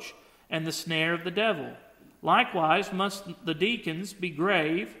reproach and the snare of the devil. Likewise must the deacons be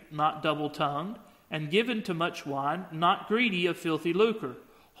grave, not double-tongued, and given to much wine, not greedy of filthy lucre,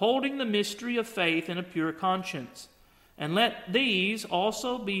 holding the mystery of faith in a pure conscience. And let these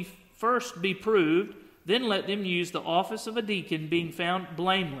also first be proved, then let them use the office of a deacon, being found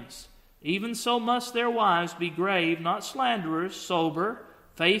blameless. Even so must their wives be grave, not slanderers, sober,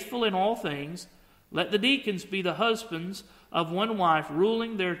 faithful in all things. Let the deacons be the husbands of one wife,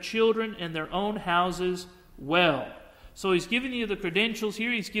 ruling their children and their own houses well. So he's giving you the credentials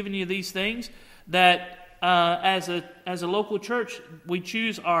here. He's giving you these things that as a local church,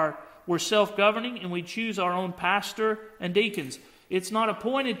 we're self-governing, and we choose our own pastor and deacons. It's not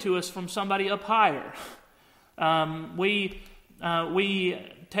appointed to us from somebody up higher. We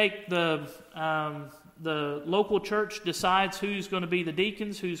take the local church decides who's going to be the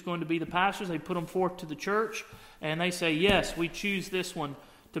deacons, who's going to be the pastors. They put them forth to the church, and they say, yes, we choose this one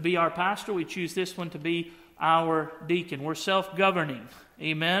to be our pastor. We choose this one to be our deacon. We're self-governing.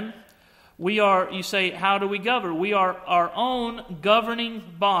 Amen. You say, how do we govern? We are our own governing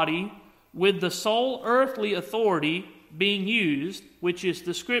body with the sole earthly authority being used, which is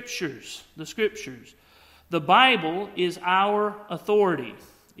the Scriptures. The Scriptures. The Bible is our authority.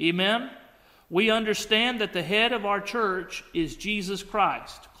 Amen? We understand that the head of our church is Jesus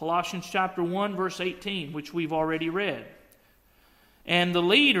Christ. Colossians chapter 1, verse 18, which we've already read. And the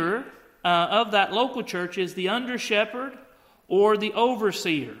leader of that local church is the under-shepherd or the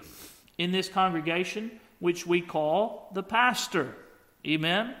overseer in this congregation, which we call the pastor.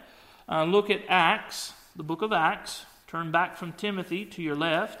 Amen? Look at Acts, the book of Acts. Turn back from Timothy to your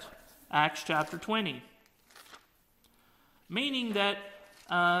left, Acts chapter 20. Meaning that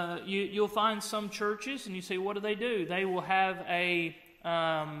you'll find some churches, and you say, what do? They will have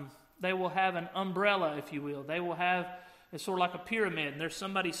an umbrella, if you will. They will have, it's sort of like a pyramid, and there's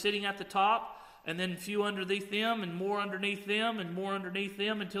somebody sitting at the top, and then a few underneath them, and more underneath them, and more underneath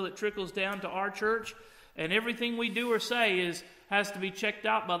them, until it trickles down to our church. And everything we do or say has to be checked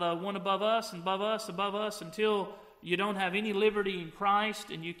out by the one above us, and above us, until you don't have any liberty in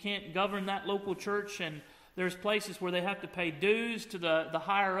Christ, and you can't govern that local church. And there's places where they have to pay dues to the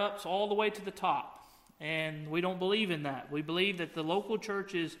higher-ups all the way to the top. And we don't believe in that. We believe that the local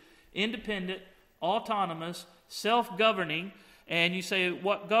church is independent, autonomous, self-governing. And you say,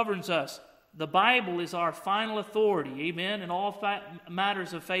 what governs us? The Bible is our final authority, amen, in all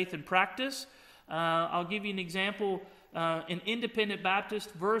matters of faith and practice. I'll give you an example, an independent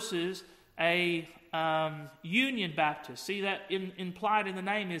Baptist versus a Union Baptist. See, that implied in the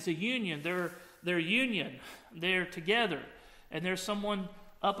name is a union. They're union. They're together. And there's someone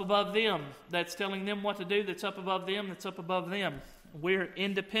up above them that's telling them what to do, that's up above them, that's up above them. We're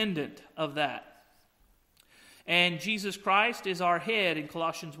independent of that. And Jesus Christ is our head in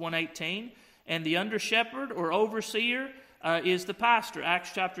Colossians 1:18. And the under-shepherd or overseer is the pastor. Acts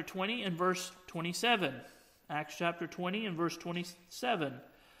chapter 20 and verse 27. Acts chapter 20 and verse 27.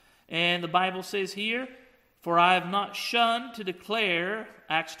 And the Bible says here, for I have not shunned to declare,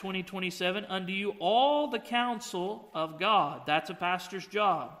 Acts 20:27, unto you all the counsel of God. That's a pastor's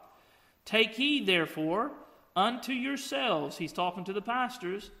job. Take heed, therefore, unto yourselves, he's talking to the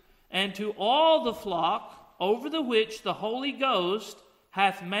pastors, and to all the flock over the which the Holy Ghost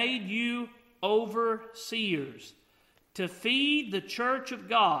hath made you overseers, to feed the church of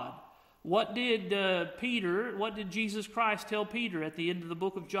God. What did Jesus Christ tell Peter at the end of the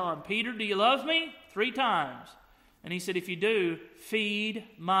book of John? Peter, do you love me? 3 times. And he said, if you do, feed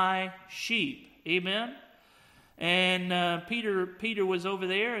my sheep. Amen? And Peter was over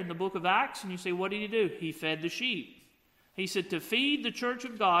there in the book of Acts, and you say, what did he do? He fed the sheep. He said to feed the church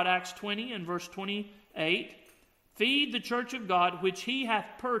of God, Acts 20 and verse 28, feed the church of God, which he hath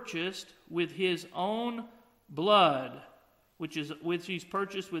purchased with his own blood, which he's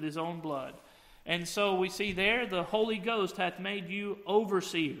purchased with his own blood. And so we see there, the Holy Ghost hath made you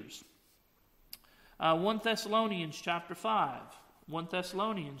overseers. 1 Thessalonians chapter 5. 1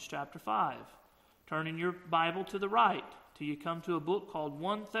 Thessalonians chapter 5. Turn in your Bible to the right till you come to a book called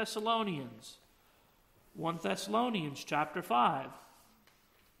 1 Thessalonians. 1 Thessalonians chapter 5.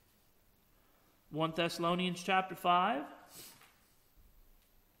 1 Thessalonians chapter 5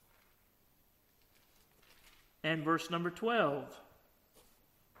 and verse number 12.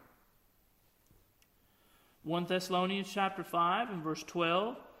 1 Thessalonians chapter 5 and verse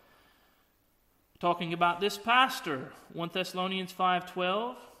 12, talking about this pastor. 1 Thessalonians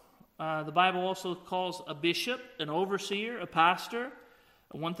 5:12. The Bible also calls a bishop, an overseer, a pastor.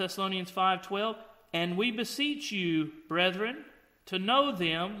 1 Thessalonians 5:12. And we beseech you, brethren, to know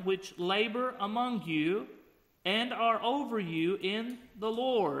them which labor among you and are over you in the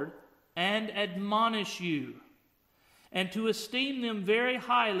Lord, and admonish you, and to esteem them very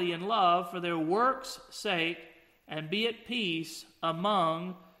highly in love for their works' sake, and be at peace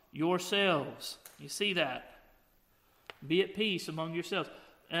among yourselves. You see that? Be at peace among yourselves.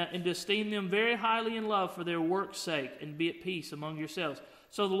 And to esteem them very highly in love for their works' sake, and be at peace among yourselves.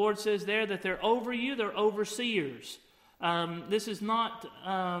 So the Lord says there that they're over you, they're overseers. This is not,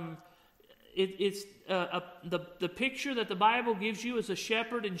 the picture that the Bible gives you is a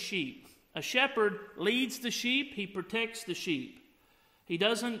shepherd and sheep. A shepherd leads the sheep, he protects the sheep. He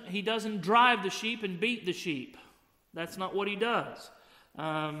doesn't drive the sheep and beat the sheep. That's not what he does.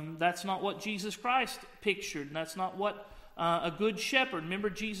 That's not what Jesus Christ pictured, and that's not what a good shepherd. Remember,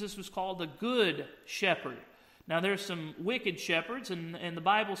 Jesus was called the good shepherd. Now, there's some wicked shepherds, and the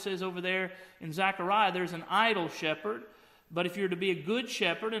Bible says over there in Zechariah, there's an idle shepherd. But if you're to be a good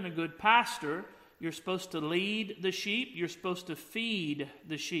shepherd and a good pastor, you're supposed to lead the sheep. You're supposed to feed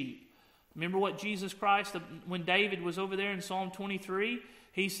the sheep. Remember what Jesus Christ, when David was over there in Psalm 23,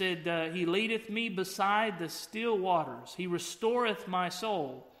 he said, He leadeth me beside the still waters. He restoreth my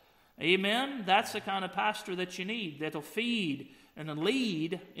soul. Amen? That's the kind of pastor that you need, that'll feed and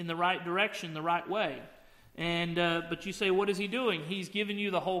lead in the right direction, the right way. And but you say, what is he doing? He's giving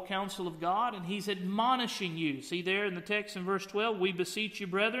you the whole counsel of God, and he's admonishing you. See there in the text in verse 12, we beseech you,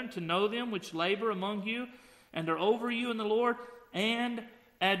 brethren, to know them which labor among you and are over you in the Lord, and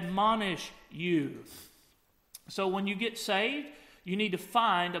admonish you. So when you get saved, you need to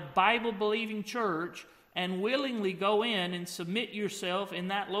find a Bible-believing church and willingly go in and submit yourself in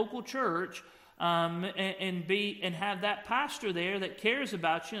that local church, and have that pastor there that cares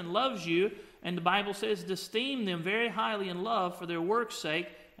about you and loves you. And the Bible says to esteem them very highly in love for their work's sake,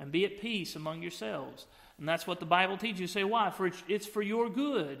 and be at peace among yourselves. And that's what the Bible teaches. You say, why? For it's for your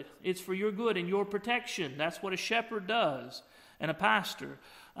good. It's for your good and your protection. That's what a shepherd does and a pastor.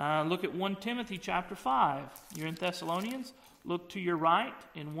 Look at 1 Timothy chapter 5. You're in Thessalonians. Look to your right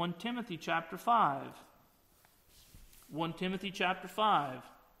in 1 Timothy chapter 5. 1 Timothy chapter 5.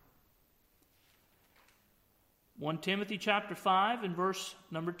 1 Timothy chapter 5 and verse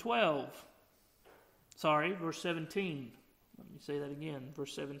number 12. Verse 17. Let me say that again,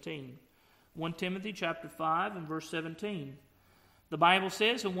 verse 17. 1 Timothy chapter 5 and verse 17. The Bible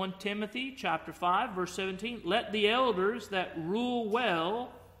says in 1 Timothy chapter 5, verse 17, let the elders that rule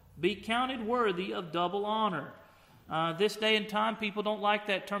well be counted worthy of double honor. This day and time, people don't like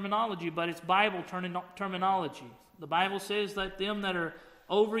that terminology, but it's Bible terminology. The Bible says that them that are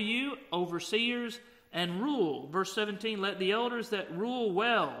over you, overseers, and rule. Verse 17, let the elders that rule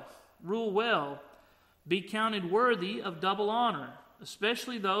well, be counted worthy of double honor,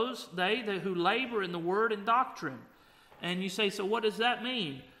 especially they who labor in the word and doctrine. And you say, so what does that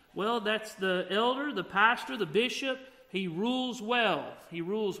mean? Well, that's the elder, the pastor, the bishop. He rules well. He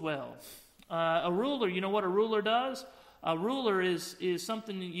rules well. A ruler, you know what a ruler does? A ruler is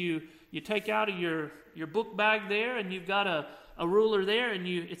something that you take out of your book bag there, and you've got a ruler there, and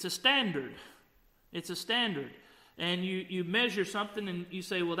it's a standard. It's a standard. And you measure something, and you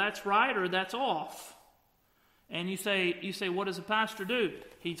say, well, that's right or that's off. And you say, what does a pastor do?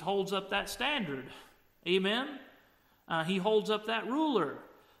 He holds up that standard. Amen? He holds up that ruler.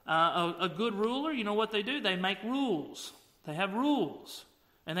 A good ruler, you know what they do? They make rules. They have rules.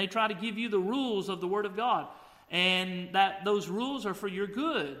 And they try to give you the rules of the Word of God. And those rules are for your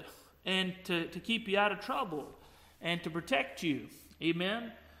good and to keep you out of trouble and to protect you.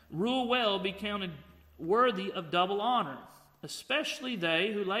 Amen? Rule well, be counted worthy of double honor, especially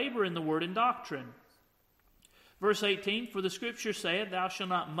they who labor in the word and doctrine. Verse 18, for the Scripture saith, thou shalt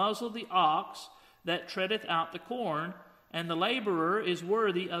not muzzle the ox that treadeth out the corn, and the laborer is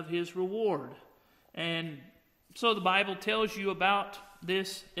worthy of his reward. And so the Bible tells you about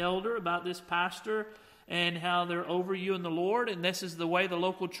this elder, about this pastor, and how they're over you in the Lord, and this is the way the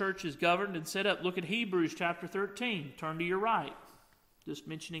local church is governed and set up. Look at Hebrews chapter 13. Turn to your right. Just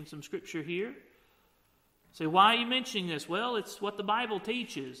mentioning some Scripture here. Say, why are you mentioning this? Well, it's what the Bible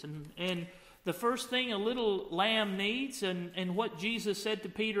teaches. And the first thing a little lamb needs, and what Jesus said to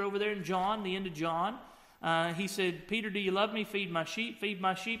Peter over there in John, the end of John, he said, Peter, do you love me? Feed my sheep, feed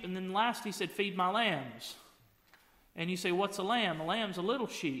my sheep. And then last he said, feed my lambs. And you say, what's a lamb? A lamb's a little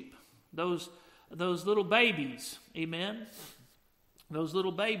sheep. Those little babies, amen? Those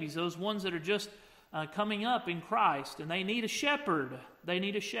little babies, those ones that are just coming up in Christ, and they need a shepherd. They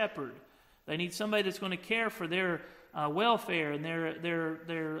need a shepherd. They need somebody that's going to care for their welfare and their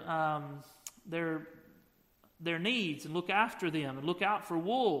needs, and look after them and look out for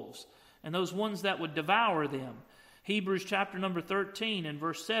wolves and those ones that would devour them. Hebrews chapter number 13 and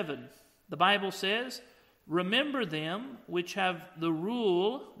verse 7. The Bible says, remember them which have the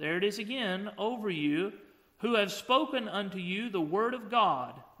rule, there it is again, over you, who have spoken unto you the word of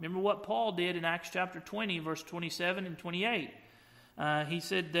God. Remember what Paul did in Acts chapter 20, verse 27 and 28. He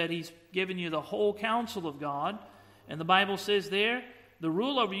said that he's given you the whole counsel of God. And the Bible says there, the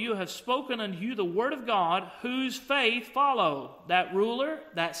rule over you have spoken unto you the word of God, whose faith follow. That ruler,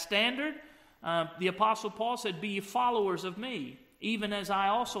 that standard, the Apostle Paul said, be ye followers of me, even as I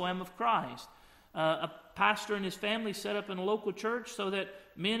also am of Christ. A pastor and his family set up in a local church so that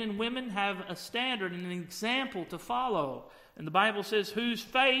men and women have a standard and an example to follow. And the Bible says, whose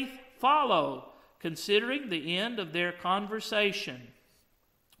faith follow, considering the end of their conversation.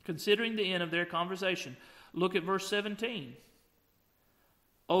 Considering the end of their conversation. Look at verse 17.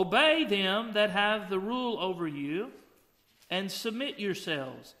 Obey them that have the rule over you, and submit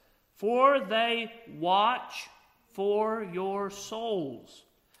yourselves, for they watch for your souls,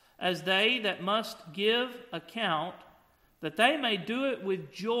 as they that must give account, that they may do it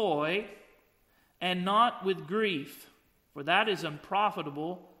with joy and not with grief, for that is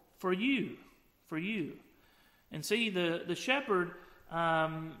unprofitable for you. And see, the shepherd,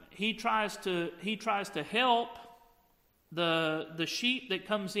 he tries to help the sheep that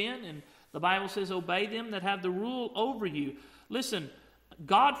comes in, and the Bible says, obey them that have the rule over you. Listen,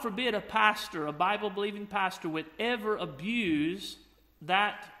 God forbid a pastor, a Bible-believing pastor, would ever abuse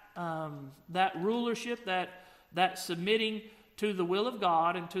that rulership, that submitting to the will of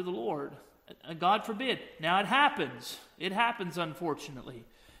God and to the Lord. God forbid. Now it happens. It happens, unfortunately.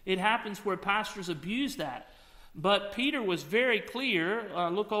 It happens where pastors abuse that. But Peter was very clear.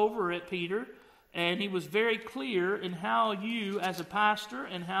 Look over at Peter. And he was very clear in how you, as a pastor,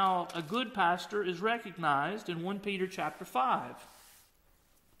 and how a good pastor is recognized in 1 Peter chapter 5.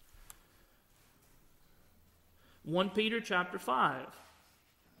 1 Peter chapter 5.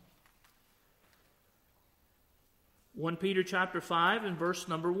 1 Peter chapter 5 and verse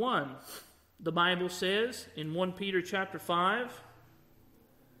number 1. The Bible says in 1 Peter chapter 5,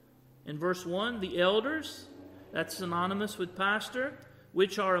 in verse 1, the elders, that's synonymous with pastor,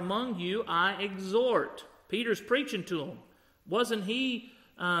 which are among you, I exhort. Peter's preaching to them. Wasn't he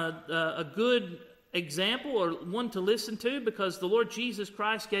a good example or one to listen to? Because the Lord Jesus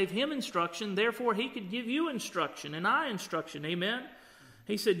Christ gave him instruction, therefore he could give you instruction and I instruction. Amen?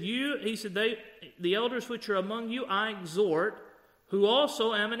 He said, the elders which are among you, I exhort, who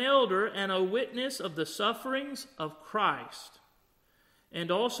also am an elder and a witness of the sufferings of Christ,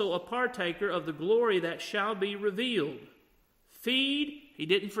 and also a partaker of the glory that shall be revealed. Feed, he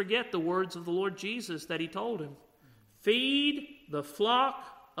didn't forget the words of the Lord Jesus that he told him. Feed the flock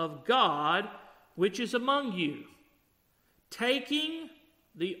of God which is among you, taking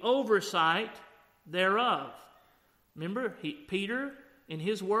the oversight thereof. Remember, Peter, in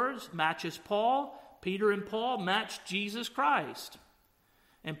his words, matches Paul. Peter and Paul matched Jesus Christ.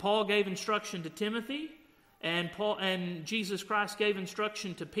 And Paul gave instruction to Timothy, and Jesus Christ gave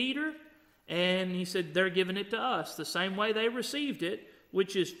instruction to Peter. And he said they're giving it to us the same way they received it,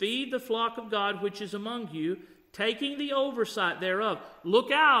 which is feed the flock of God which is among you, taking the oversight thereof.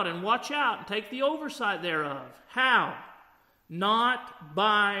 Look out and watch out and take the oversight thereof. How? Not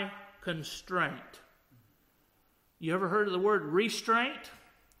by constraint. You ever heard of the word restraint?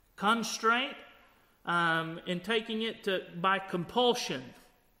 Constraint? And taking it by compulsion.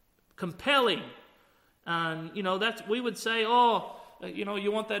 Compelling. That's, we would say,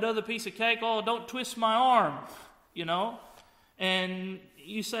 you want that other piece of cake? Oh, don't twist my arm, And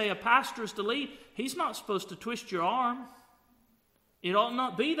you say a pastor's to lead. He's not supposed to twist your arm. It ought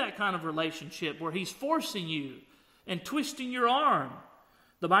not be that kind of relationship where he's forcing you and twisting your arm.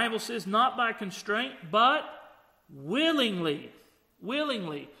 The Bible says not by constraint, but willingly.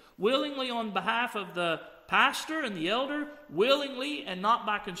 Willingly. Willingly on behalf of the pastor and the elder, willingly and not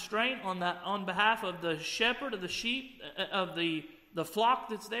by constraint on behalf of the shepherd of the sheep, of the flock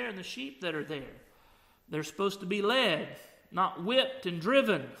that's there and the sheep that are there. They're supposed to be led, not whipped and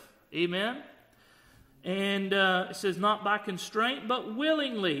driven. Amen? And it says not by constraint, but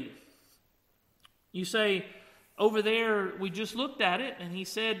willingly. You say, over there, we just looked at it, and he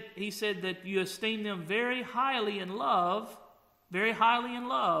said that you esteem them very highly in love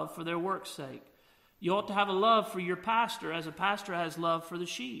for their work's sake. You ought to have a love for your pastor as a pastor has love for the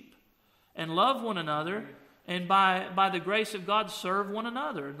sheep. And love one another, and by the grace of God, serve one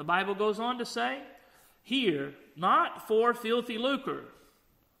another. And the Bible goes on to say, here, not for filthy lucre.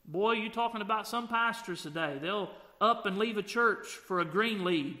 Boy, you're talking about some pastors today. They'll up and leave a church for a green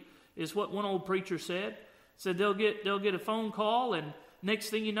lead, is what one old preacher said. Said they'll get a phone call, and next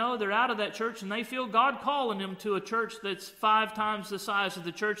thing you know, they're out of that church, and they feel God calling them to a church that's 5 times the size of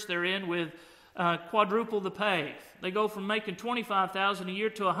the church they're in with quadruple the pay. They go from making $25,000 a year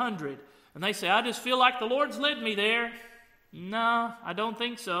to $100,000, and they say, I just feel like the Lord's led me there. No, I don't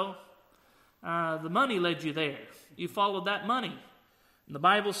think so. The money led you there. You followed that money. And the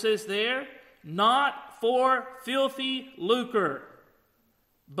Bible says there, not for filthy lucre,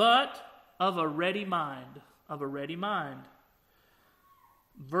 but of a ready mind. Of a ready mind.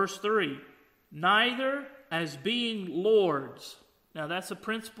 Verse 3, neither as being lords. Now that's a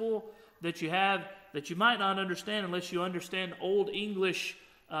principle that you have that you might not understand unless you understand Old English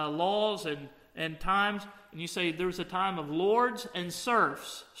laws and times. And you say there's a time of lords and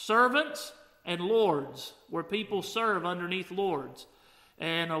serfs. Servants and lords, where people serve underneath lords.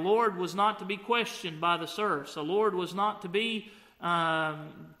 And a lord was not to be questioned by the serfs. A lord was not to be,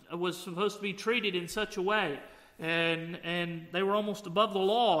 was supposed to be treated in such a way. And they were almost above the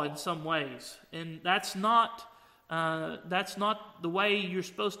law in some ways. And that's not the way you're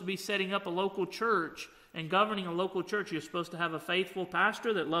supposed to be setting up a local church and governing a local church. You're supposed to have a faithful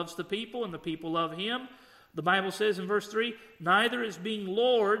pastor that loves the people and the people love him. The Bible says in verse 3, neither as being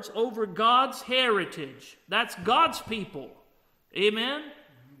lords over God's heritage. That's God's people. Amen?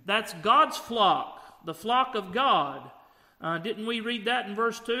 That's God's flock, the flock of God. Didn't we read that in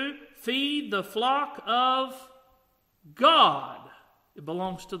verse 2? Feed the flock of God. It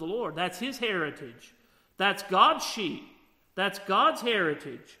belongs to the Lord. That's His heritage. That's God's sheep. That's God's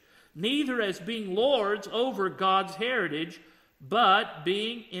heritage. Neither as being lords over God's heritage, but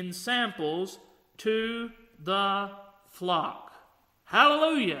being in samples to the flock.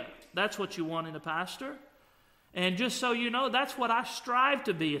 Hallelujah! That's what you want in a pastor. And just so you know, that's what I strive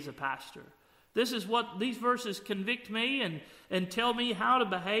to be as a pastor. This is what these verses convict me and tell me how to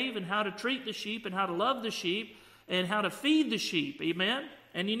behave and how to treat the sheep and how to love the sheep and how to feed the sheep. Amen?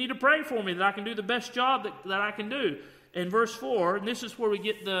 And you need to pray for me that I can do the best job that I can do. In verse 4, and this is where we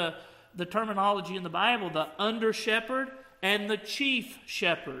get the terminology in the Bible, the under-shepherd and the chief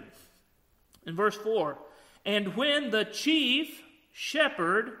shepherd. In verse 4, and when the chief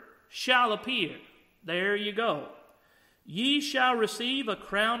shepherd shall appear, there you go, ye shall receive a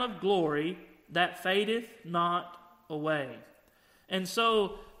crown of glory that fadeth not away. And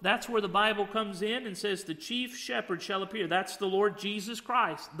so that's where the Bible comes in and says the chief shepherd shall appear. That's the Lord Jesus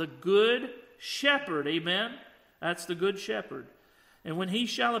Christ, the good shepherd. Amen? That's the good shepherd. And when he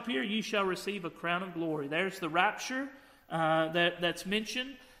shall appear, ye shall receive a crown of glory. There's the rapture that's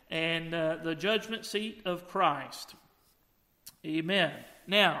mentioned and the judgment seat of Christ. Amen.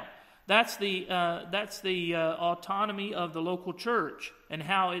 Now, that's the autonomy of the local church and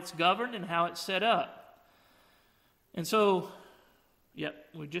how it's governed and how it's set up. And so,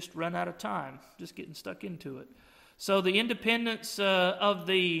 we just run out of time, just getting stuck into it. So the independence of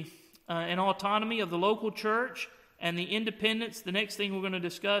and autonomy of the local church and the independence, the next thing we're going to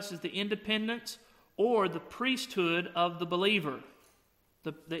discuss is the independence or the priesthood of the believer.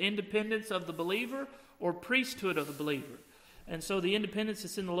 The independence of the believer or priesthood of the believer. And so the independence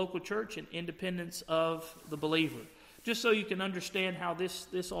that's in the local church and independence of the believer. Just so you can understand how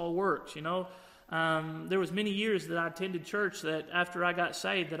this all works, there was many years that I attended church that after I got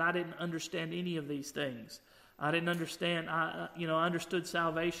saved that I didn't understand any of these things. I didn't understand, I understood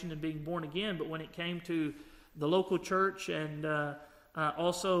salvation and being born again, but when it came to the local church and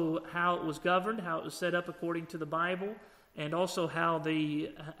also how it was governed, how it was set up according to the Bible, and also how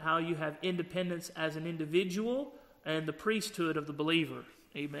you have independence as an individual and the priesthood of the believer.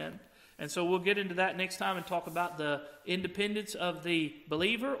 Amen. And so we'll get into that next time and talk about the independence of the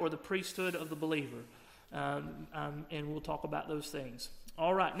believer or the priesthood of the believer. And we'll talk about those things.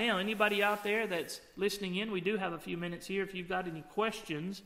 All right. Now, anybody out there that's listening in, we do have a few minutes here. If you've got any questions